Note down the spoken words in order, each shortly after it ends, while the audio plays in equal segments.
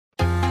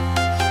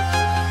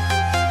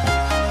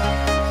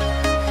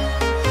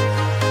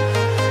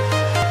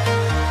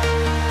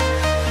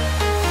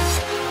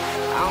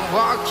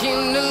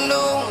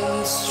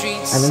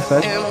And then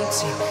first.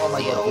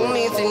 The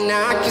only thing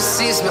I can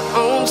see is my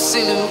own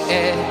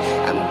silhouette.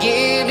 I'm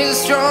getting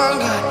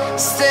stronger,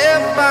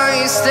 step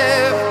by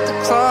step. The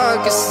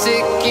clock is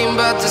ticking,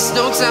 but there's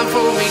no time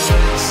for me.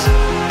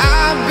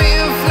 I've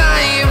been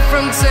flying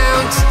from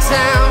town to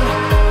town,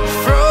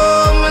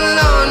 from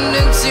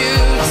London to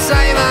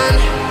Taiwan.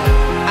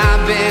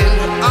 I've been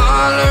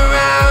all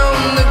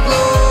around the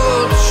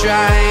globe,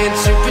 trying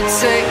to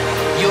protect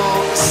your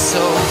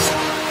soul.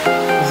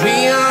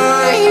 We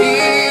are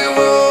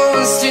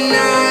heroes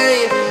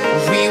tonight.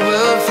 We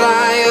will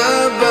fly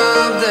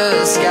above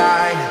the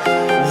sky.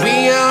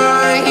 We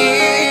are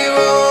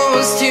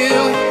heroes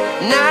tonight.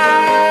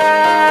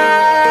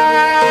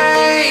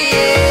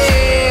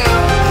 Yeah.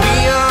 We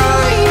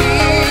are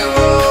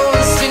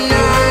heroes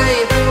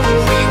tonight.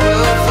 We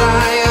will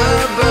fly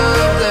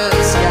above the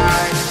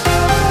sky.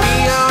 We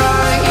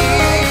are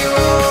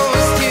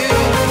heroes tonight.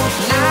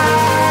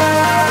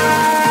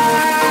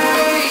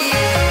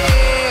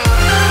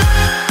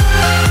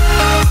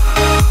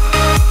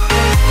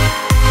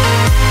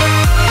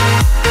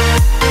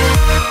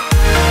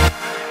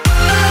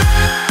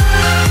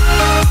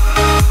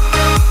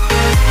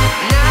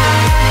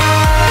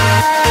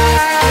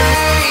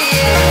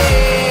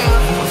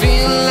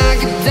 Feeling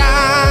like a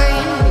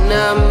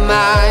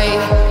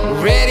dynamite,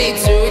 ready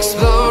to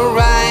explode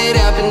right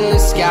up in the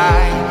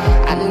sky.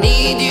 I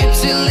need you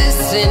to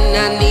listen,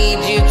 I need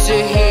you to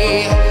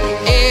hear,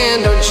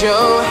 and don't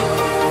show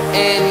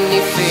any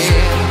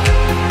fear.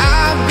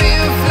 I've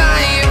been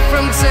flying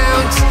from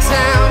town to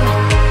town,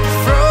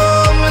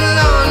 from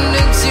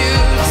London to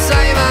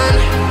Taiwan.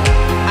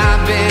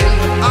 I've been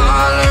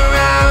all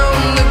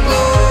around the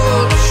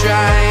globe,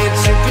 trying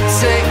to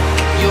protect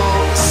your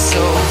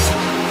soul.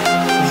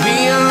 We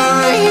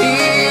are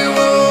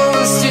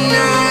heroes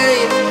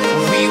tonight.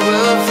 We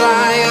will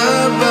fly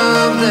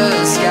above the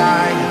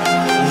sky.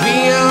 We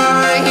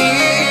are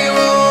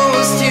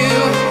heroes tonight.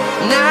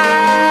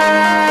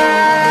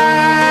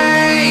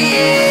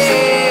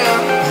 Yeah.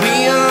 We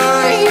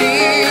are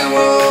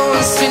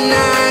heroes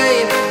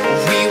tonight.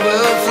 We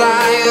will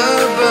fly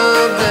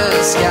above the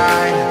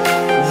sky.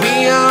 We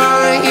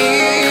are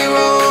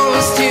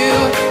heroes tonight.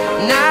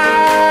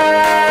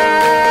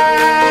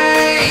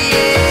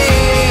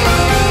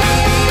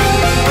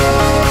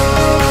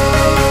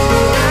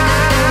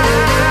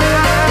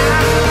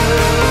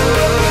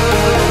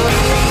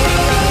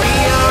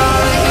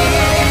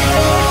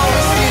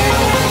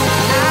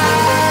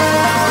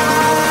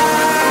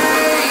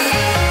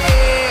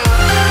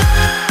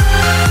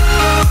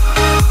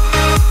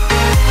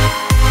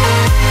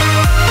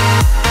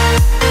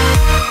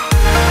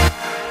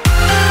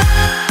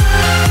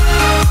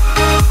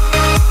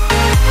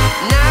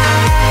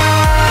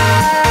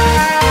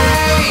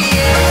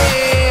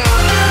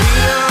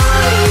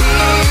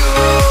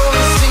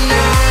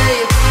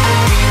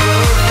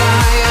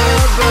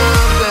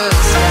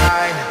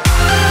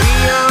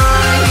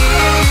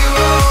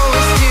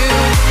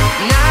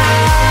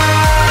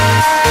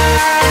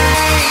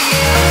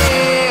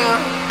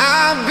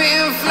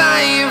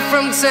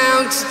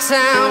 Town to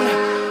town,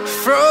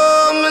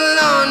 from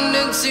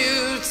London to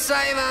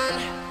Taiwan.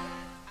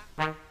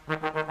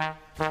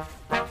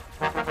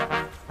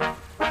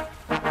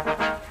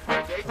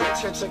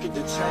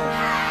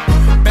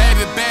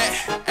 Baby bet,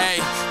 ayy,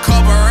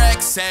 couple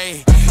racks,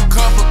 ayy,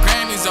 couple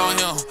Grammys on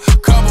him,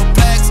 couple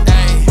plaques,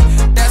 ayy,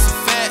 that's a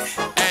fact,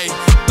 ayy,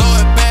 throw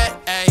it back,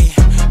 ayy,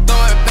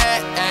 throw it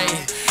back, ayy,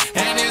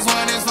 and this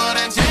one is for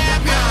the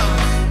champion.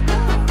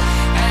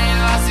 Ain't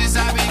lost since I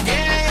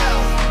began, yo.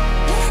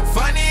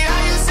 Funny how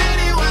you said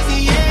it was the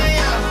year,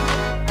 yo.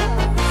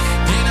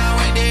 Then I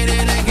went did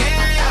it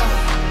again, yo.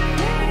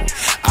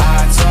 I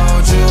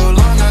told you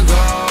long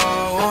ago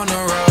on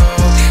the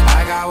road,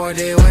 I got what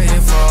they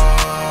waiting for.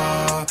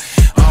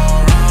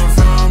 Don't run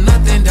from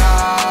nothing,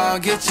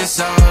 dog. Get your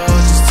soul,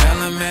 just tell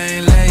them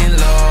ain't laying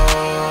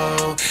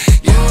low.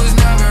 You was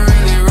never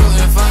really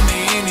rooting for me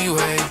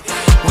anyway.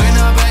 When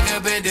I'm back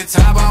up at the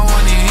top, I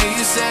wanna hear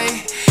you say,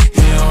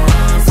 you don't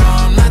run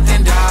from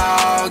nothing,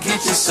 dog.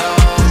 Get your soul,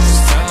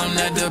 just tell them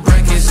that the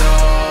break is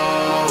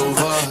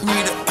over.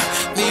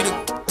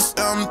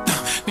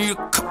 Need a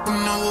couple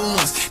number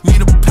ones.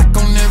 Need a pack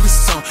on every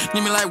song.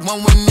 Need me like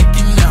one with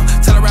Nicki now.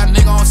 Tell a rap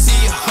nigga I don't see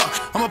ya, huh.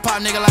 I'm a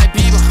pop nigga like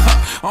Bieber,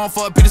 huh. I don't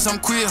fuck bitches, I'm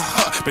queer,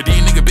 huh. But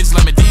these nigga bitches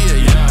like me dear,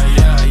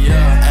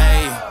 yeah.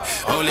 Ayy,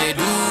 oh let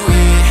do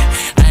it.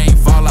 I ain't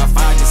fall off,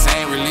 I just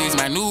ain't release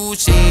my new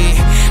shit.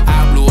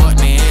 I blew up,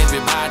 man,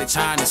 everybody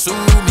tryna sue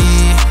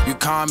me. You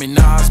call me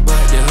Nas,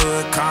 but the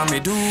hood call me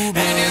Doobie.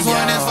 And this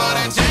one is for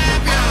the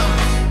champion.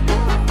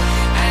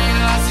 Ain't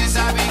lost since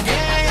I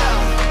began, yo.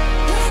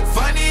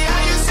 Funny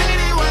how you said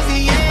it was the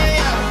year,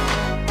 yo.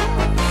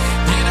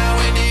 Then I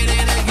went did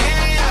it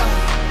again, yo.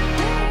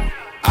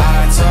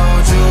 I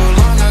told you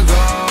long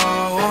ago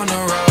on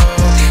the road,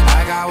 I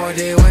got what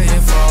they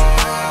waiting for.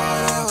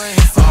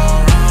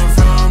 Don't run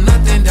from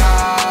nothing,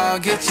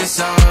 dog. Get your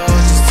soul,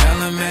 just tell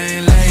them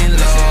ain't laying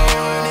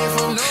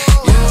low.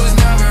 You was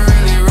never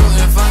really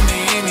rooting for me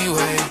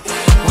anyway.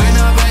 When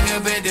I'm back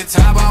up at the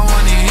top, I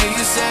wanna hear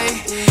you say,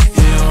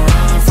 you don't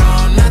run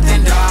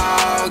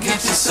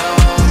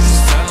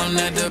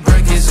that the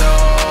break is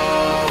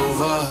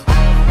over.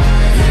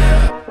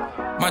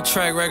 My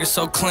track record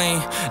so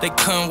clean, they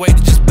couldn't wait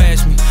to just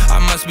bash me. I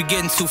must be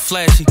getting too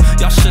flashy,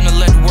 y'all shouldn't have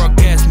let the world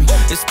gas me.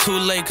 It's too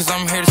late cause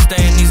I'm here to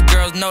stay and these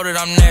girls know that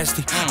I'm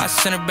nasty. I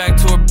sent her back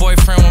to her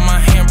boyfriend with my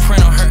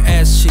handprint on her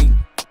ass cheek.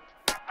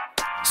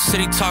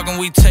 City talking,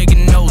 we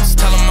taking notes.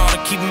 Tell him all to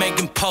keep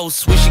making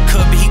posts. Wish he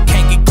could, but he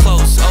can't get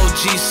close.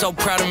 OG so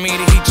proud of me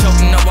that he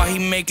choking up while he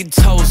making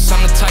toast.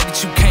 I'm the type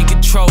that you can't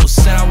control.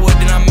 Said I would,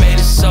 then I made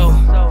it so.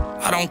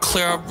 I don't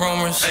clear up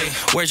rumors.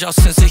 Where's y'all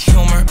sense of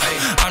humor?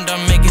 I'm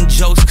done making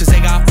jokes cause they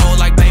got old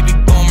like baby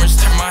boomers.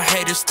 Turn my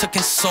haters to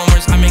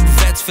consumers. I make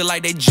vets feel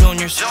like they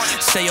juniors.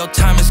 Say your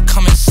time is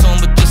coming soon,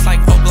 but just like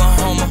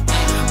Oklahoma,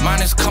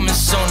 mine is coming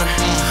sooner.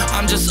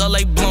 I'm just a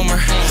late bloomer.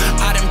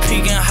 I didn't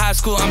peak in high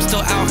school, I'm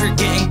still out here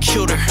getting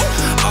cuter.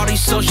 All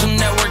these social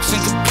networks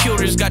and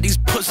computers got these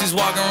pussies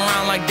walking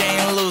around like they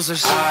ain't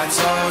losers. I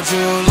told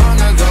you long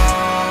ago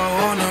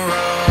on the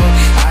road,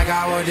 I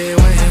got what they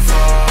waiting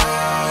for.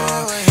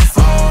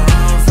 Don't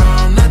run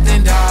from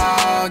nothing,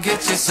 dog.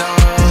 Get your soul,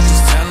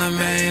 just tell them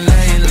ain't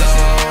laying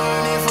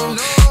low.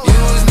 You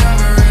was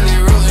never really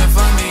rooting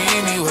for me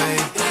anyway.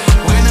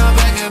 When I'm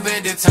back up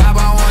at the top,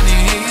 I wanna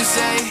hear you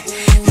say,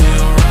 you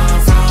don't run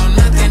from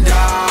nothing,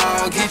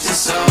 dog. Get your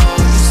soul,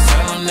 just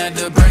tell them that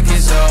the break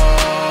is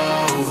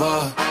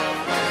over.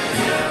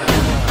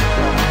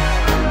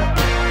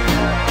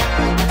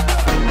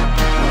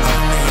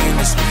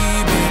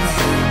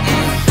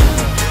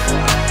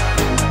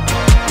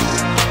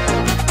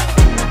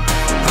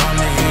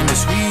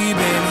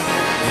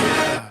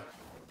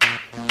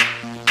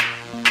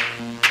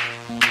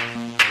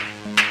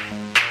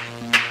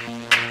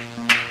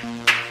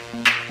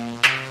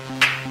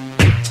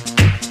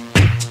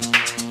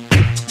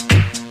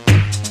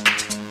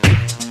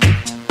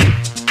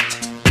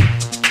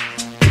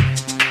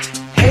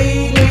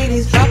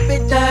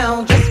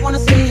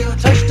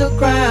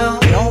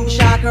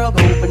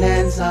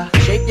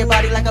 Shake your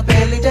body like a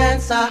belly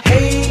dancer.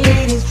 Hey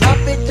ladies, drop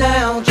it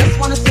down. Just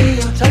wanna see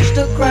you touch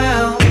the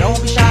ground.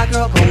 Don't be shy,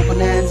 girl, go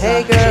bonanza.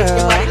 Hey girl, shake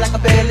your body like a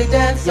belly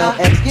dancer. Yo,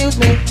 excuse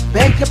me,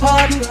 beg your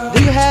pardon.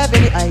 Do you have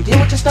any idea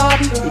what you're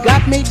starting? You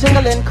got me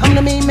tingling, come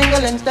to me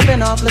mingling,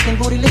 stepping off, looking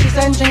bootylicious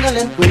and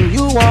jingling. When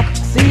you walk,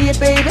 see it,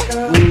 baby.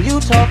 When you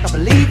talk, I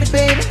believe it,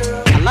 baby.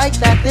 I like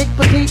that thick,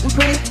 petite, and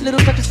pretty. Little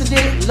touches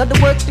today, love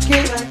to work the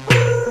kid.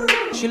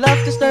 She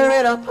loves to stir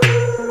it up.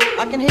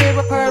 I can hear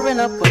her purring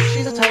up, but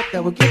she's a type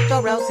that will get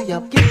your rousey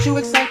up, get you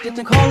excited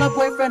and call her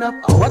boyfriend up.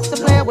 Oh, what's the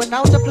plan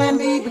without the plan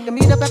B? We can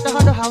meet up at the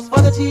Hunter House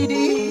for the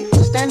TD.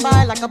 So stand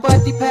by like a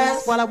buddy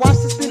pass while I watch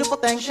this beautiful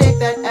thing shake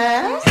that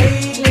ass.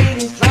 Hey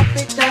ladies, drop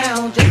it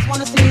down. Just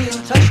wanna see you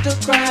touch the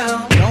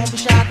ground. Don't be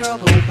shy, girl,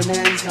 go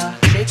bonanza.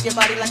 Shake your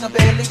body like a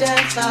belly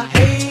dancer.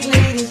 Hey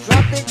ladies,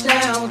 drop it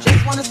down.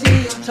 Just wanna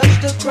see you touch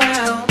the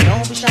ground.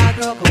 Don't be shy,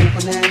 girl, go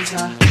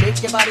bonanza. Shake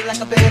your body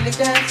like a belly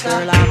dancer.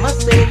 Girl, I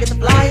must say, get the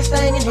flyest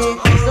thing in here.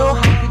 So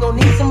hot, we gon'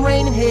 need some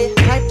rain in here.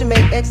 Type to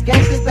make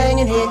ex-gangsters bang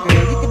in here.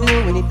 Girl, you can do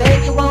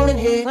anything you want in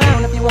here.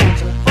 Frown if you want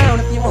to, frown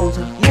if you want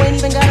to. You ain't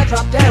even gotta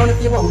drop down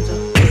if you want to.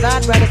 Cause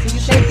I'd rather see you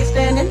shake it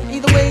standing.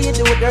 Either way you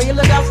do it, girl, you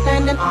look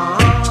outstanding.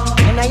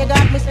 And now you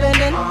got me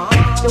spending.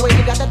 The way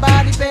you got that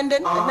body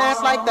bending. And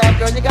ass like that,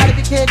 girl, you gotta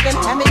be kidding.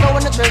 And me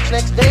going to church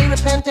next day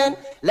repenting.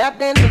 Lap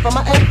dancing for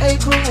my FA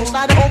crew.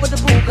 Slide over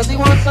the booth, cause he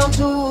wants some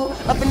too.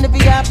 Up in the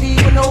VIP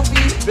with no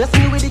fee.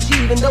 Blessing you with a G,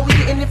 even though we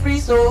getting it free.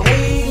 So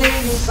hey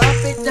ladies, drop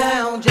it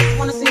down. Just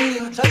wanna see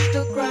you touch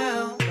the ground.